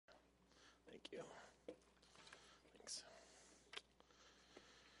you. Thanks.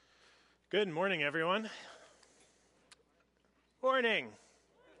 Good morning, everyone. Morning.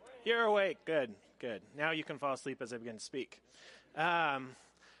 You're awake. Good. Now you can fall asleep as I begin to speak. I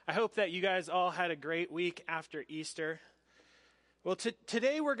hope that you guys all had a great week after Easter. Well,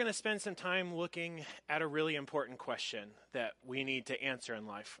 today we're going to spend some time looking at a really important question that we need to answer in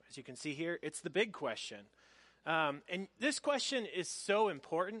life. As you can see here, it's the big question. And this question is so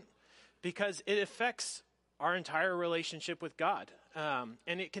important because it affects our entire relationship with God.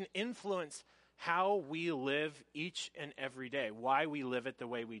 And it can influence how we live each and every day, why we live it the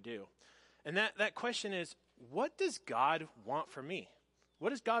way we do. And that question is, what does God want from me? What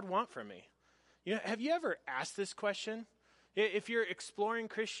does God want from me? You know, have you ever asked this question? If you're exploring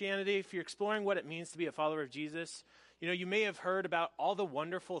Christianity, if you're exploring what it means to be a follower of Jesus, you know, you may have heard about all the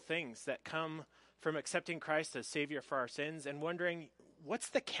wonderful things that come from accepting Christ as Savior for our sins and wondering, what's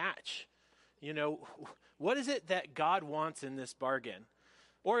the catch? You know, what is it that God wants in this bargain?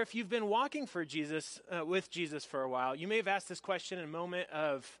 Or if you've been walking with Jesus for a while, you may have asked this question in a moment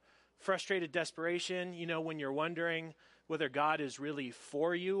of frustrated desperation, you know, when you're wondering whether God is really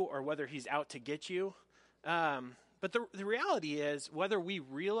for you or whether he's out to get you. But the reality is, whether we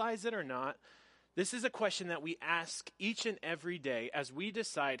realize it or not, this is a question that we ask each and every day as we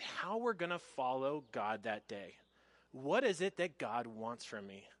decide how we're going to follow God that day. What is it that God wants from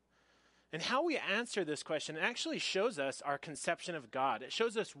me? And how we answer this question actually shows us our conception of God. It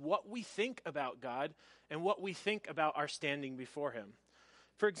shows us what we think about God and what we think about our standing before him.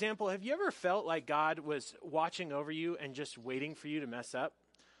 For example, have you ever felt like God was watching over you and just waiting for you to mess up?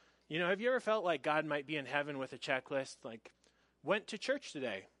 You know, have you ever felt like God might be in heaven with a checklist, like, went to church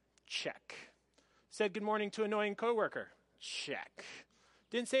today? Check. Said good morning to an annoying coworker? Check.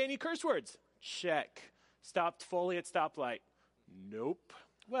 Didn't say any curse words? Check. Stopped fully at stoplight? Nope.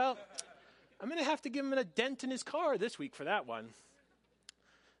 Well, I'm going to have to give him a dent in his car this week for that one.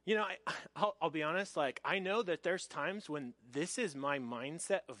 You know, I'll be honest, like, I know that there's times when this is my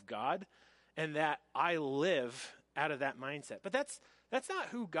mindset of God and that I live out of that mindset. But that's not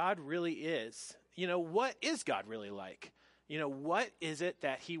who God really is. You know, what is God really like? You know, what is it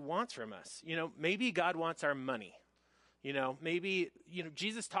that he wants from us? You know, maybe God wants our money. You know, maybe, you know,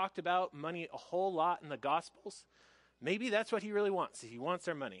 Jesus talked about money a whole lot in the Gospels. Maybe that's what he really wants. He wants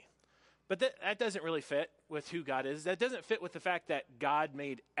our money. But that doesn't really fit with who God is. That doesn't fit with the fact that God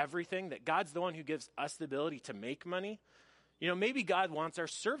made everything, that God's the one who gives us the ability to make money. You know, maybe God wants our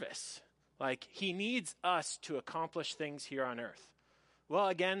service. Like, he needs us to accomplish things here on earth. Well,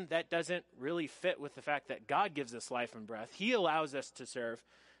 again, that doesn't really fit with the fact that God gives us life and breath. He allows us to serve.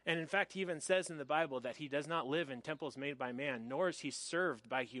 And in fact, he even says in the Bible that he does not live in temples made by man, nor is he served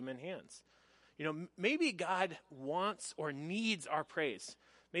by human hands. You know, maybe God wants or needs our praise.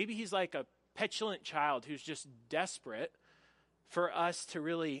 Maybe he's like a petulant child who's just desperate for us to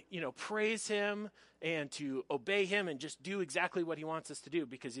really, you know, praise him and to obey him and just do exactly what he wants us to do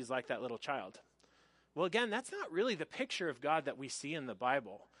because he's like that little child. Well, again, that's not really the picture of God that we see in the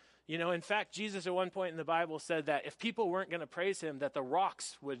Bible. You know, in fact, Jesus at one point in the Bible said that if people weren't going to praise him, that the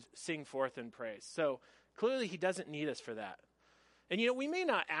rocks would sing forth in praise. So clearly he doesn't need us for that. And, you know, we may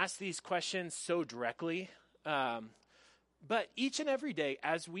not ask these questions so directly, but each and every day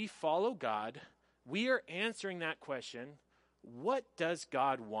as we follow God, we are answering that question, what does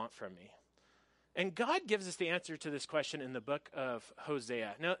God want from me? And God gives us the answer to this question in the book of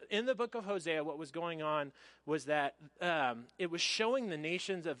Hosea. Now, in the book of Hosea, what was going on was that it was showing the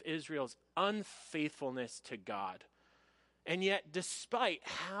nations of Israel's unfaithfulness to God. And yet, despite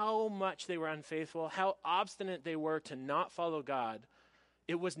how much they were unfaithful, how obstinate they were to not follow God,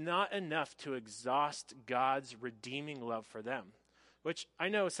 it was not enough to exhaust God's redeeming love for them, which I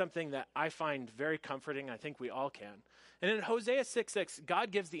know is something that I find very comforting. I think we all can. And in Hosea 6:6,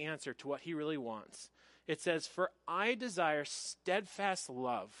 God gives the answer to what he really wants. It says, "For I desire steadfast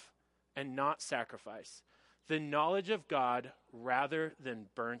love and not sacrifice, the knowledge of God rather than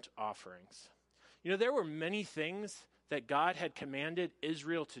burnt offerings." You know, there were many things that God had commanded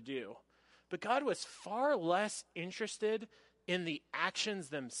Israel to do, but God was far less interested in the actions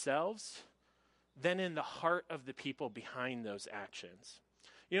themselves than in the heart of the people behind those actions.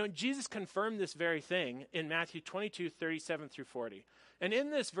 You know, Jesus confirmed this very thing in Matthew 22:37-40. And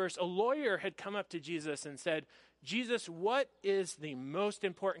in this verse, a lawyer had come up to Jesus and said, "Jesus, what is the most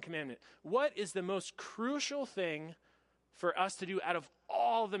important commandment? What is the most crucial thing for us to do out of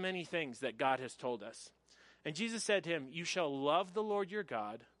all the many things that God has told us?" And Jesus said to him, "You shall love the Lord your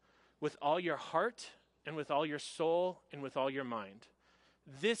God with all your heart and with all your soul and with all your mind.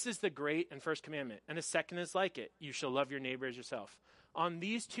 This is the great and first commandment. And the second is like it. You shall love your neighbor as yourself. On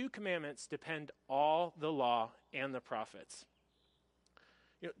these two commandments depend all the law and the prophets.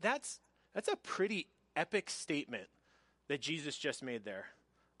 That's a pretty epic statement that Jesus just made there.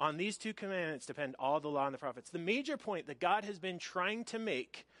 On these two commandments depend all the law and the prophets. The major point that God has been trying to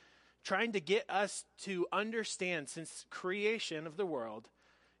make, trying to get us to understand since creation of the world,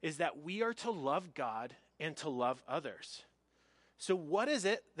 is that we are to love God and to love others. So what is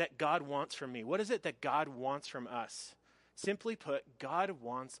it that God wants from me? What is it that God wants from us? Simply put, God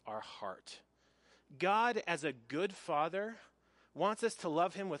wants our heart. God, as a good father, wants us to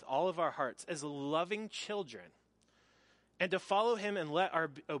love him with all of our hearts as loving children, and to follow him and let our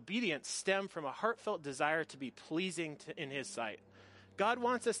obedience stem from a heartfelt desire to be pleasing in his sight. God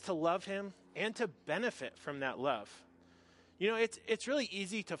wants us to love him and to benefit from that love. It's really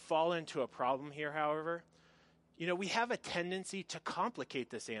easy to fall into a problem here, however. We have a tendency to complicate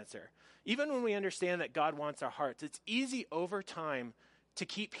this answer. Even when we understand that God wants our hearts, it's easy over time to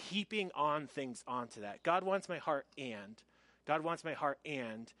keep heaping on things onto that. God wants my heart and, God wants my heart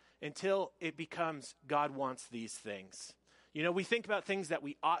and, until it becomes God wants these things. We think about things that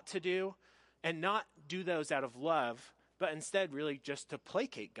we ought to do and not do those out of love, but instead really just to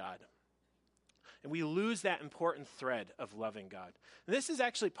placate God. And we lose that important thread of loving God. And this is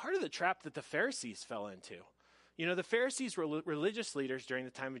actually part of the trap that the Pharisees fell into. The Pharisees were religious leaders during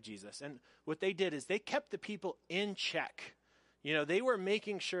the time of Jesus. And what they did is they kept the people in check. They were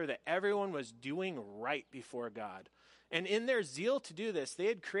making sure that everyone was doing right before God. And in their zeal to do this, they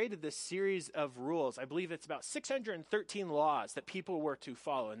had created this series of rules. I believe it's about 613 laws that people were to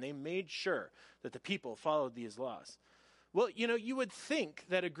follow. And they made sure that the people followed these laws. Well, you would think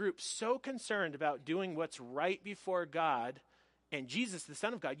that a group so concerned about doing what's right before God and Jesus, the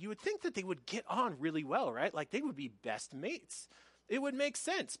Son of God, you would think that they would get on really well, right? Like they would be best mates. It would make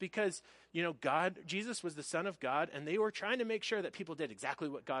sense because, Jesus was the Son of God, and they were trying to make sure that people did exactly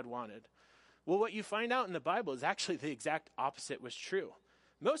what God wanted. Well, what you find out in the Bible is actually the exact opposite was true.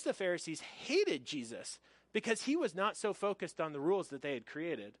 Most of the Pharisees hated Jesus because he was not so focused on the rules that they had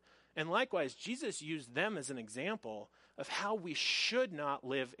created. And likewise, Jesus used them as an example of how we should not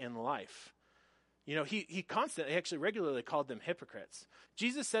live in life. He actually regularly called them hypocrites.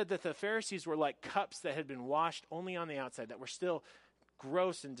 Jesus said that the Pharisees were like cups that had been washed only on the outside, that were still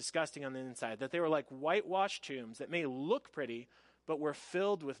gross and disgusting on the inside, that they were like whitewashed tombs that may look pretty, but were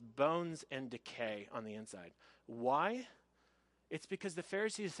filled with bones and decay on the inside. Why? It's because the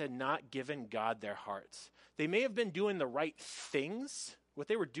Pharisees had not given God their hearts. They may have been doing the right things. What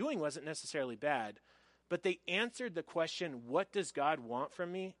they were doing wasn't necessarily bad, but they answered the question, what does God want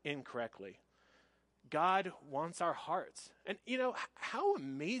from me, incorrectly. God wants our hearts. And how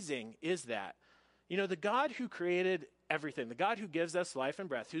amazing is that? The God who created everything, the God who gives us life and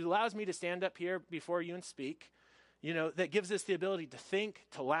breath, who allows me to stand up here before you and speak, that gives us the ability to think,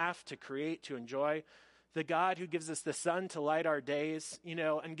 to laugh, to create, to enjoy, the God who gives us the sun to light our days,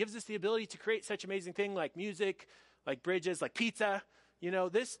 and gives us the ability to create such amazing things like music, like bridges, like pizza.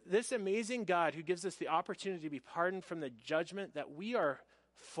 This amazing God who gives us the opportunity to be pardoned from the judgment that we are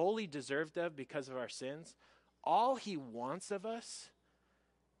fully deserved of because of our sins. All he wants of us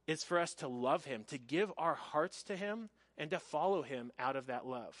is for us to love him, to give our hearts to him, and to follow him out of that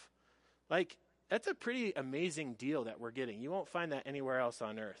love. Like, that's a pretty amazing deal that we're getting. You won't find that anywhere else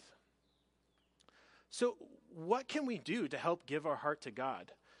on earth. So what can we do to help give our heart to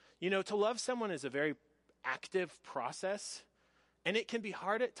God? To love someone is a very active process, and it can be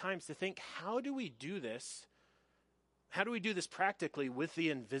hard at times to think, how do we do this? How do we do this practically with the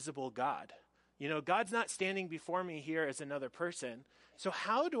invisible God? God's not standing before me here as another person. So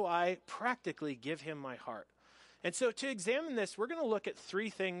how do I practically give him my heart? And so to examine this, we're going to look at three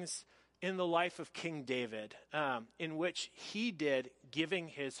things in the life of King David, in which he did giving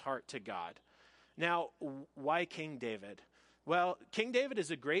his heart to God. Now, why King David? Well, King David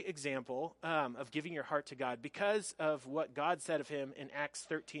is a great example of giving your heart to God because of what God said of him in Acts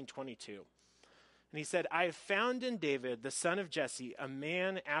 13:22. And he said, I have found in David, the son of Jesse, a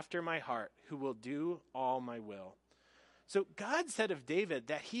man after my heart who will do all my will. So God said of David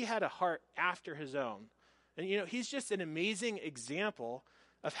that he had a heart after his own. And, he's just an amazing example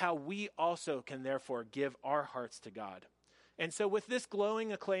of how we also can therefore give our hearts to God. And so with this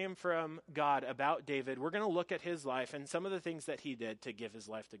glowing acclaim from God about David, we're going to look at his life and some of the things that he did to give his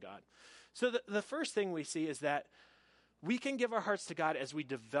life to God. So the first thing we see is that we can give our hearts to God as we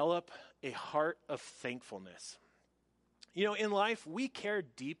develop a heart of thankfulness. In life, we care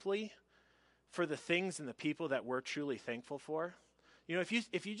deeply for the things and the people that we're truly thankful for.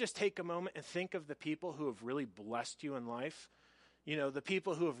 If you just take a moment and think of the people who have really blessed you in life, The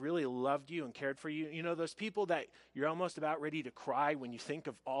people who have really loved you and cared for you, those people that you're almost about ready to cry when you think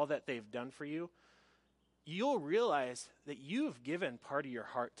of all that they've done for you, you'll realize that you've given part of your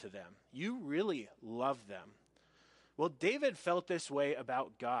heart to them. You really love them. Well, David felt this way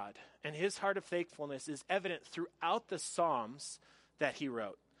about God, and his heart of thankfulness is evident throughout the Psalms that he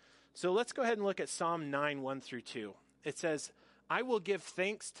wrote. So let's go ahead and look at Psalm 9, 1 through 2. It says, I will give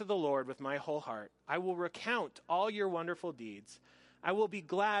thanks to the Lord with my whole heart. I will recount all your wonderful deeds. I will be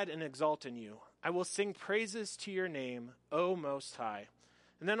glad and exult in you. I will sing praises to your name, O Most High.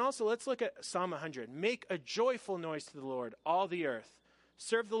 And then also let's look at Psalm 100. Make a joyful noise to the Lord, all the earth.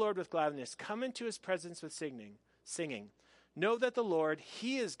 Serve the Lord with gladness. Come into his presence with singing. Know that the Lord,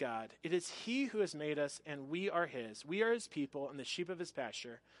 he is God. It is he who has made us, and we are his. We are his people and the sheep of his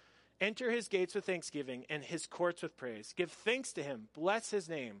pasture. Enter his gates with thanksgiving and his courts with praise. Give thanks to him. Bless his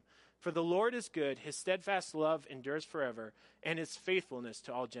name. For the Lord is good. His steadfast love endures forever, and his faithfulness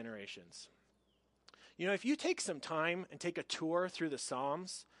to all generations. If you take some time and take a tour through the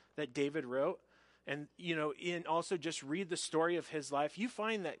Psalms that David wrote, and, also just read the story of his life, you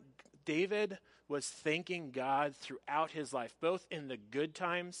find that David was thanking God throughout his life, both in the good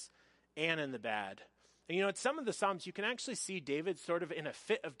times and in the bad. And, in some of the Psalms, you can actually see David sort of in a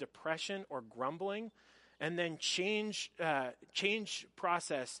fit of depression or grumbling, and then change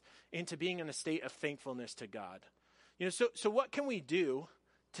process into being in a state of thankfulness to God. So what can we do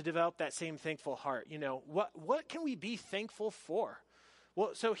to develop that same thankful heart? What can we be thankful for?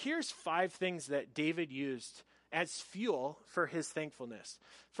 Well, so here's 5 things that David used as fuel for his thankfulness.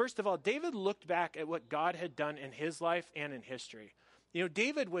 First of all, David looked back at what God had done in his life and in history.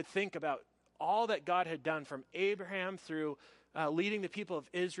 David would think about all that God had done from Abraham through leading the people of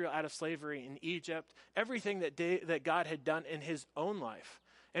Israel out of slavery in Egypt, everything that God had done in his own life.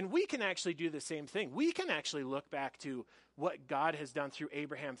 And we can actually do the same thing. We can actually look back to what God has done through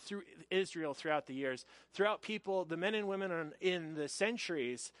Abraham, through Israel throughout the years, throughout people, the men and women in the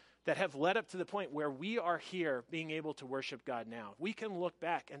centuries that have led up to the point where we are here being able to worship God now. We can look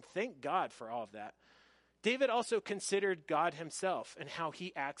back and thank God for all of that. David also considered God himself and how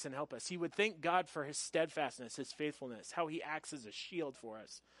he acts and helps us. He would thank God for his steadfastness, his faithfulness, how he acts as a shield for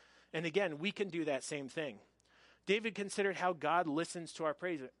us. And again, we can do that same thing. David considered how God listens to our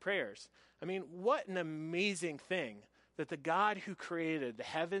prayers. I mean, what an amazing thing that the God who created the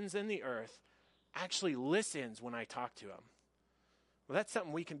heavens and the earth actually listens when I talk to him. Well, that's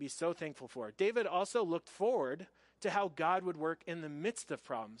something we can be so thankful for. David also looked forward to how God would work in the midst of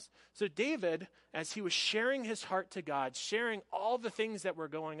problems. So David, as he was sharing his heart to God, sharing all the things that were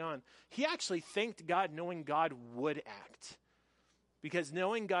going on, he actually thanked God knowing God would act. Because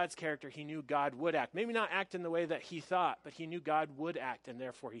knowing God's character, he knew God would act. Maybe not act in the way that he thought, but he knew God would act, and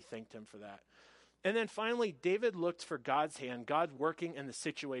therefore he thanked him for that. And then finally, David looked for God's hand, God working in the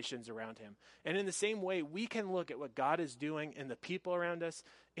situations around him. And in the same way, we can look at what God is doing in the people around us,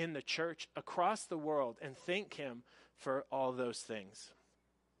 in the church, across the world, and thank him for all those things.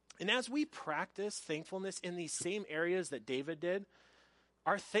 And as we practice thankfulness in these same areas that David did,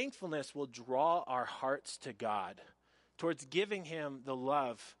 our thankfulness will draw our hearts to God, towards giving him the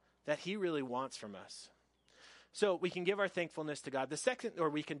love that he really wants from us. So we can give our thankfulness to God.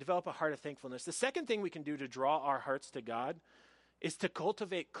 We can develop a heart of thankfulness. The second thing we can do to draw our hearts to God is to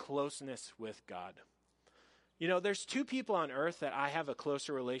cultivate closeness with God. There's 2 people on earth that I have a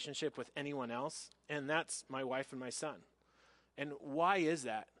closer relationship with anyone else, and that's my wife and my son. And why is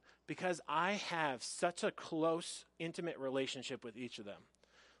that? Because I have such a close, intimate relationship with each of them.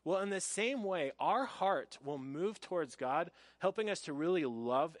 Well, in the same way, our heart will move towards God, helping us to really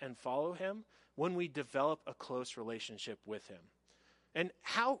love and follow him when we develop a close relationship with him. And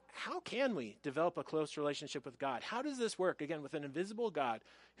how can we develop a close relationship with God? How does this work, again, with an invisible God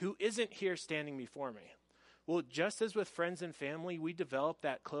who isn't here standing before me? Well, just as with friends and family, we develop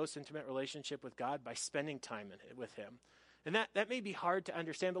that close, intimate relationship with God by spending time with him. And that may be hard to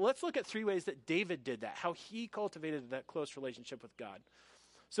understand, but let's look at 3 ways that David did that, how he cultivated that close relationship with God.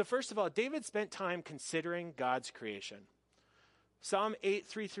 So first of all, David spent time considering God's creation. Psalm 8,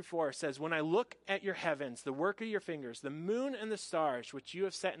 3-4 says, when I look at your heavens, the work of your fingers, the moon and the stars which you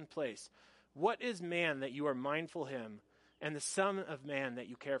have set in place, what is man that you are mindful of him, and the son of man that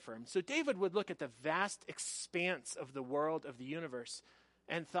you care for him? So David would look at the vast expanse of the world, of the universe,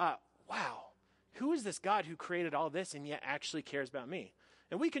 and thought, wow, who is this God who created all this and yet actually cares about me?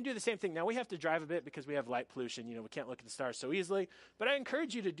 And we can do the same thing. Now, we have to drive a bit because we have light pollution. We can't look at the stars so easily. But I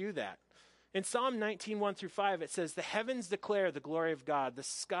encourage you to do that. In Psalm 19, 1-5, it says, the heavens declare the glory of God. The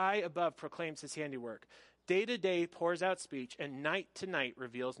sky above proclaims his handiwork. Day to day pours out speech, and night to night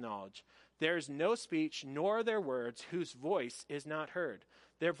reveals knowledge. There is no speech, nor are there words, whose voice is not heard.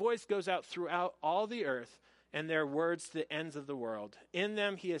 Their voice goes out throughout all the earth, and their words to the ends of the world. In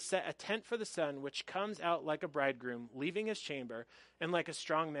them he has set a tent for the sun, which comes out like a bridegroom, leaving his chamber, and like a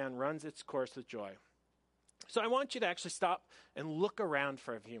strong man runs its course with joy. So I want you to actually stop and look around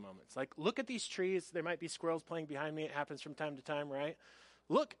for a few moments. Like, look at these trees. There might be squirrels playing behind me. It happens from time to time, right?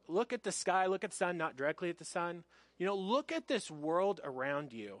 Look at the sky. Look at the sun, not directly at the sun. Look at this world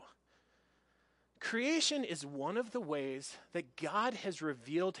around you. Creation is one of the ways that God has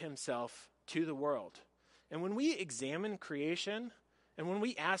revealed himself to the world. And when we examine creation, and when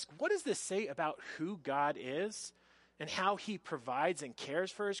we ask, what does this say about who God is and how he provides and cares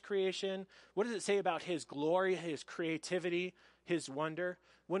for his creation? What does it say about his glory, his creativity, his wonder?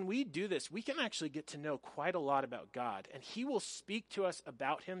 When we do this, we can actually get to know quite a lot about God, and he will speak to us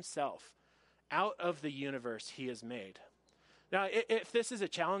about himself out of the universe he has made. Now, if this is a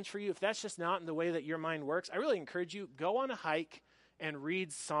challenge for you, if that's just not in the way that your mind works, I really encourage you, go on a hike and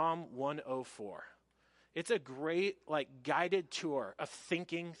read Psalm 104. It's a great, guided tour of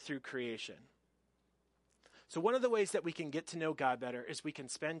thinking through creation. So one of the ways that we can get to know God better is we can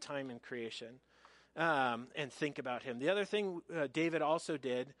spend time in creation and think about him. The other thing David also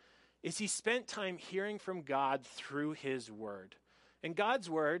did is he spent time hearing from God through his word. And God's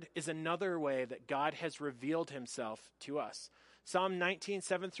word is another way that God has revealed himself to us. Psalm 19,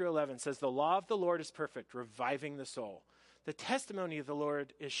 7 through 11 says, "The law of the Lord is perfect, reviving the soul. The testimony of the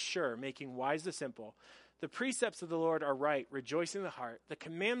Lord is sure, making wise the simple. The precepts of the Lord are right, rejoicing the heart. The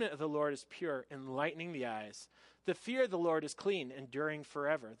commandment of the Lord is pure, enlightening the eyes. The fear of the Lord is clean, enduring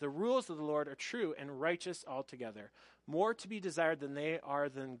forever. The rules of the Lord are true and righteous altogether. More to be desired than they are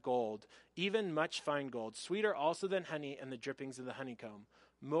than gold, even much fine gold, sweeter also than honey and the drippings of the honeycomb.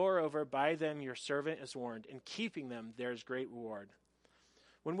 Moreover, by them your servant is warned. In keeping them there is great reward."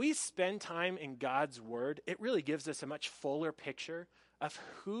 When we spend time in God's word, it really gives us a much fuller picture of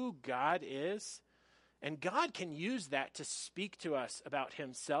who God is. And God can use that to speak to us about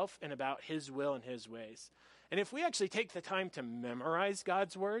himself and about his will and his ways. And if we actually take the time to memorize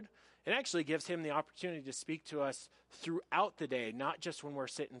God's word, it actually gives him the opportunity to speak to us throughout the day, not just when we're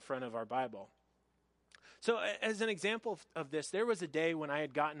sitting in front of our Bible. So as an example of this, there was a day when I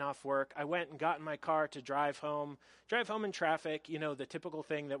had gotten off work. I went and got in my car to drive home in traffic, the typical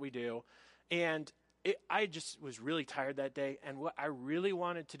thing that we do. And I just was really tired that day. And what I really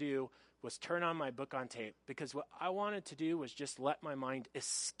wanted to do was turn on my book on tape, because what I wanted to do was just let my mind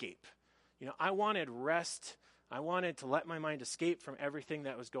escape. I wanted rest. I wanted to let my mind escape from everything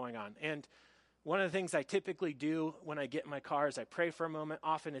that was going on. And one of the things I typically do when I get in my car is I pray for a moment.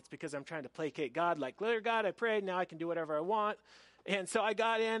 Often it's because I'm trying to placate God, like, "Dear God, I prayed, now I can do whatever I want." And so I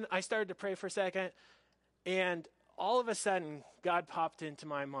got in, I started to pray for a second, and all of a sudden, God popped into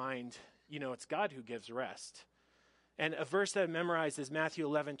my mind, it's God who gives rest. And a verse that I memorized is Matthew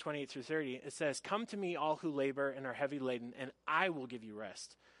 11, 28 through 30. It says, "Come to me, all who labor and are heavy laden, and I will give you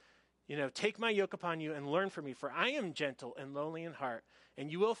rest. Take my yoke upon you and learn from me, for I am gentle and lowly in heart, and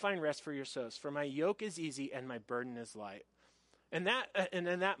you will find rest for your souls. For my yoke is easy and my burden is light." And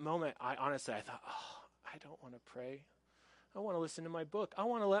in that moment, I thought, I don't want to pray. I want to listen to my book. I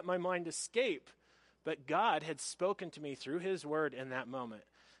want to let my mind escape. But God had spoken to me through his word in that moment.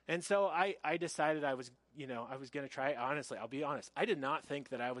 And so I decided I was going to try. Honestly, I'll be honest. I did not think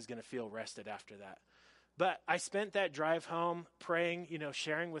that I was going to feel rested after that. But I spent that drive home praying,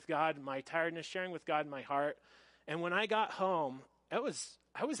 sharing with God my tiredness, sharing with God my heart. And when I got home, I was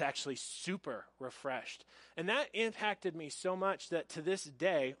actually super refreshed. And that impacted me so much that to this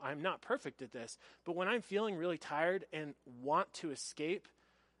day, I'm not perfect at this, but when I'm feeling really tired and want to escape,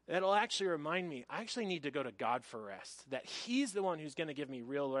 that'll actually remind me, I actually need to go to God for rest, that he's the one who's going to give me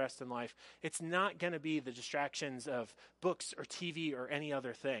real rest in life. It's not going to be the distractions of books or TV or any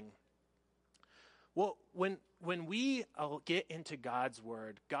other thing. Well, when we get into God's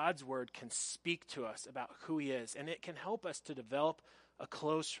word can speak to us about who he is, and it can help us to develop a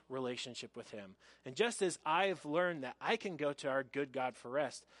close relationship with him. And just as I've learned that I can go to our good God for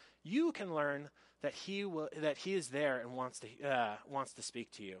rest, you can learn that he is there and wants to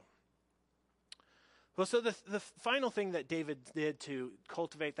speak to you. Well, so the final thing that David did to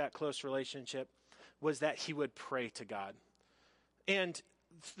cultivate that close relationship was that he would pray to God. And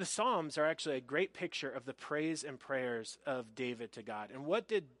the Psalms are actually a great picture of the praise and prayers of David to God. And what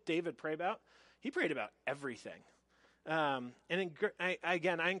did David pray about? He prayed about everything. I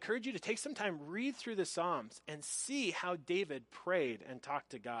encourage you to take some time, read through the Psalms, and see how David prayed and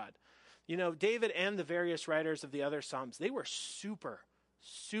talked to God. David and the various writers of the other Psalms, they were super,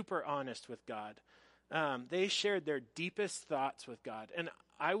 super honest with God. They shared their deepest thoughts with God. And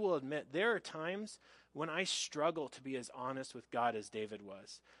I will admit, there are times when I struggle to be as honest with God as David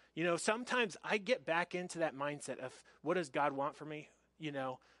was. Sometimes I get back into that mindset of, what does God want from me?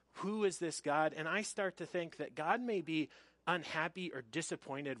 Who is this God? And I start to think that God may be unhappy or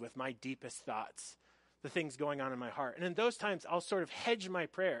disappointed with my deepest thoughts, the things going on in my heart. And in those times, I'll sort of hedge my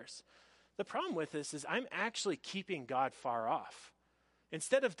prayers. The problem with this is I'm actually keeping God far off.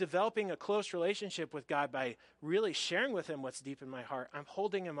 Instead of developing a close relationship with God by really sharing with him what's deep in my heart, I'm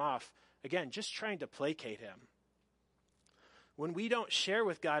holding him off, again, just trying to placate him. When we don't share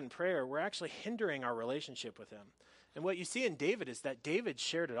with God in prayer, we're actually hindering our relationship with him. And what you see in David is that David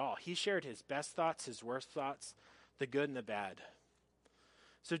shared it all. He shared his best thoughts, his worst thoughts, the good and the bad.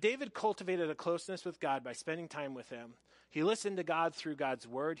 So David cultivated a closeness with God by spending time with him. He listened to God through God's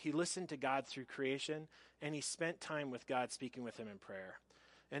word. He listened to God through creation. And he spent time with God, speaking with him in prayer.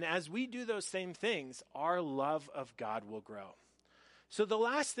 And as we do those same things, our love of God will grow. So the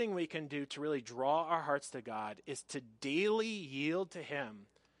last thing we can do to really draw our hearts to God is to daily yield to him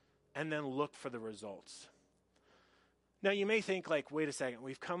and then look for the results. Now you may think wait a second,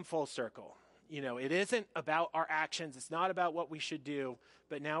 we've come full circle. It isn't about our actions. It's not about what we should do.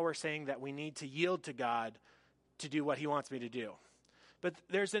 But now we're saying that we need to yield to God to do what he wants me to do. But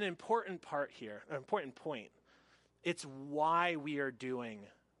there's an important part here, an important point. It's why we are doing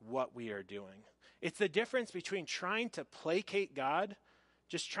what we are doing. It's the difference between trying to placate God,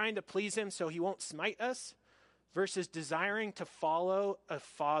 just trying to please him so he won't smite us, versus desiring to follow a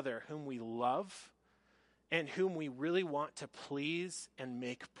Father whom we love and whom we really want to please and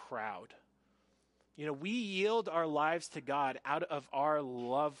make proud. We yield our lives to God out of our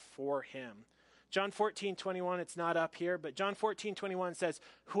love for him. John 14:21, it's not up here, but John 14:21 says,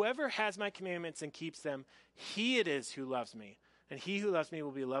 "Whoever has my commandments and keeps them, he it is who loves me. And he who loves me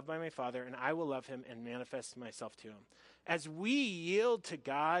will be loved by my Father, and I will love him and manifest myself to him." As we yield to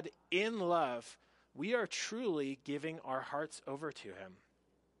God in love, we are truly giving our hearts over to him.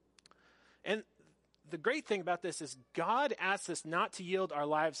 And the great thing about this is God asks us not to yield our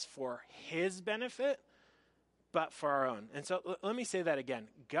lives for his benefit, but for our own. And so let me say that again.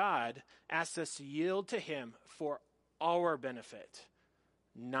 God asks us to yield to him for our benefit,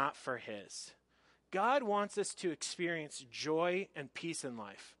 not for his. God wants us to experience joy and peace in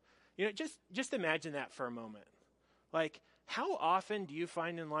life. Just imagine that for a moment. How often do you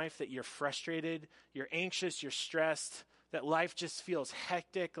find in life that you're frustrated, you're anxious, you're stressed, that life just feels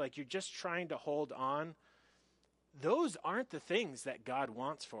hectic, like you're just trying to hold on? Those aren't the things that God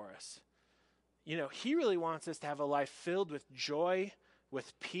wants for us. He really wants us to have a life filled with joy,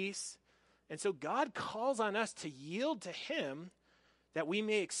 with peace. And so God calls on us to yield to him that we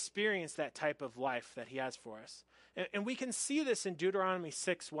may experience that type of life that he has for us. And we can see this in Deuteronomy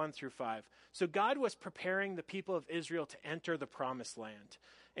 6:1-5. So God was preparing the people of Israel to enter the promised land.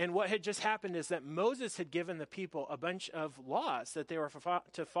 And what had just happened is that Moses had given the people a bunch of laws that they were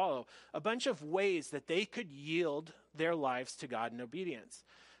to follow, a bunch of ways that they could yield their lives to God in obedience.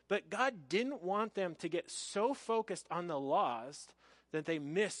 But God didn't want them to get so focused on the laws that they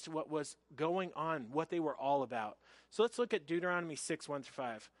missed what was going on, what they were all about. So let's look at Deuteronomy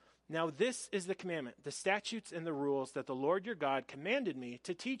 6:1-5. "Now this is the commandment, the statutes and the rules that the Lord your God commanded me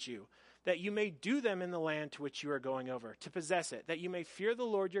to teach you, that you may do them in the land to which you are going over, to possess it, that you may fear the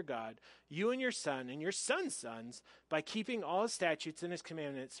Lord your God, you and your son and your son's sons, by keeping all his statutes and his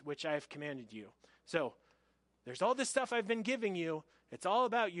commandments, which I have commanded you." So there's all this stuff I've been giving you. It's all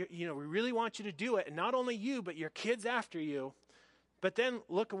about you. We really want you to do it. And not only you, but your kids after you. But then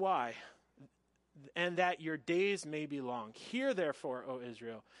look why. "And that your days may be long. Hear therefore, O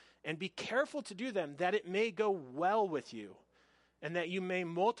Israel, and be careful to do them, that it may go well with you, and that you may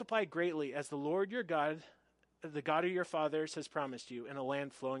multiply greatly, as the Lord your God, the God of your fathers, has promised you, in a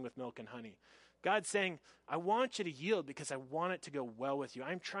land flowing with milk and honey." God's saying, I want you to yield because I want it to go well with you.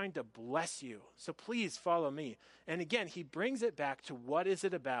 I'm trying to bless you. So please follow me. And again, he brings it back to what is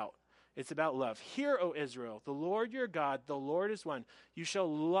it about? It's about love. "Hear, O Israel, the Lord your God, the Lord is one. You shall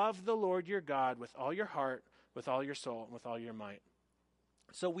love the Lord your God with all your heart, with all your soul, and with all your might."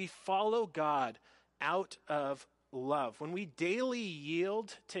 So we follow God out of love. When we daily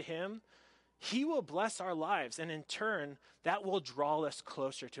yield to him, he will bless our lives. And in turn, that will draw us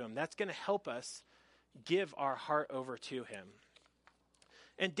closer to him. That's going to help us give our heart over to him.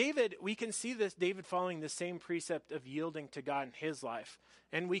 And David, we can see this, David following the same precept of yielding to God in his life.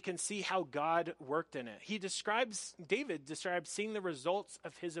 And we can see how God worked in it. David describes seeing the results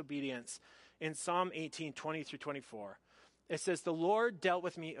of his obedience in Psalm 18:20-24. It says, "The Lord dealt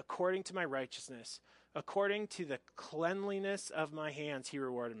with me according to my righteousness, According to the cleanliness of my hands, he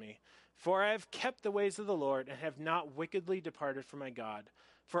rewarded me. For I have kept the ways of the Lord and have not wickedly departed from my God.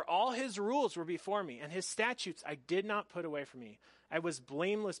 For all his rules were before me, and his statutes I did not put away from me. I was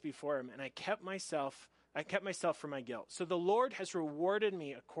blameless before him, and I kept myself from my guilt. So the Lord has rewarded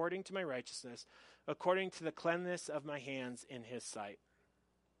me according to my righteousness, according to the cleanness of my hands in his sight.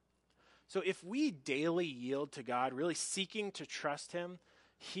 So if we daily yield to God, really seeking to trust him,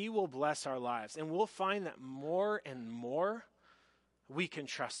 he will bless our lives. And we'll find that more and more we can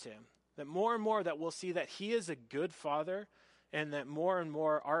trust him. That more and more that we'll see that he is a good father, and that more and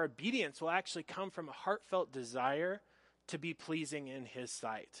more our obedience will actually come from a heartfelt desire to be pleasing in his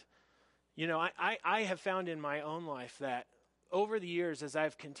sight. You know, I have found in my own life that over the years, as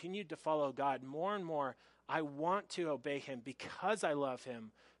I've continued to follow God, more and more I want to obey him because I love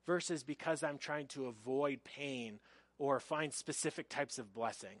him versus because I'm trying to avoid pain or find specific types of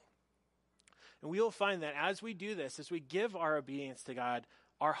blessing. And we will find that as we do this, as we give our obedience to God,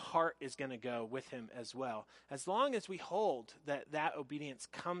 our heart is going to go with him as well, as long as we hold that obedience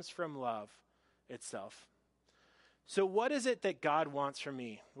comes from love itself. So what is it that God wants from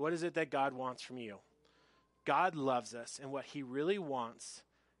me? What is it that God wants from you? God loves us, and what he really wants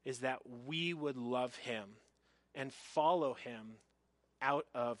is that we would love him and follow him out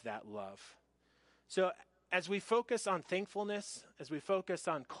of that love. So as we focus on thankfulness, as we focus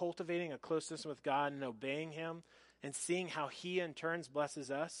on cultivating a closeness with God and obeying him and seeing how he in turns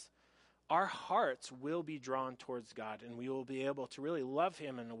blesses us, our hearts will be drawn towards God, and we will be able to really love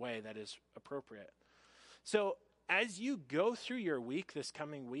him in a way that is appropriate. So as you go through your week, this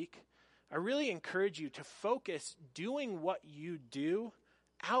coming week, I really encourage you to focus doing what you do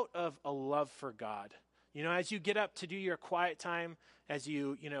out of a love for God. You know, as you get up to do your quiet time, as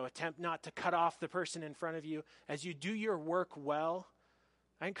you attempt not to cut off the person in front of you, as you do your work well,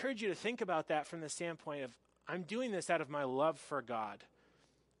 I encourage you to think about that from the standpoint of, I'm doing this out of my love for God.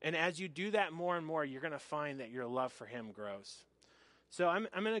 And as you do that more and more, you're going to find that your love for him grows. So I'm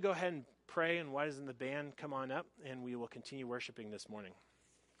going to go ahead and pray, and why doesn't the band come on up, and we will continue worshiping this morning.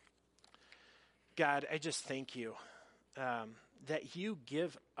 God, I just thank you that you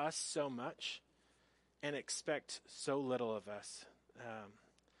give us so much and expect so little of us.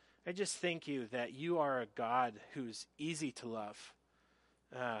 I just thank you that you are a God who's easy to love,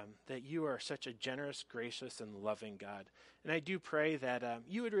 that you are such a generous, gracious, and loving God. And I do pray that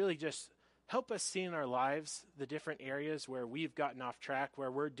you would really just help us see in our lives the different areas where we've gotten off track,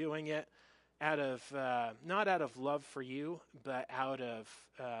 where we're doing it out of, not out of love for you, but out of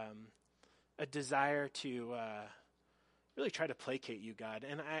a desire to really try to placate you, God.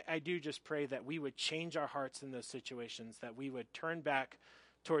 And I do just pray that we would change our hearts in those situations, that we would turn back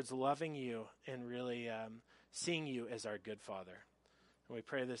towards loving you and really seeing you as our good Father. And we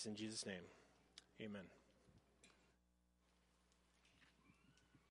pray this in Jesus' name. Amen.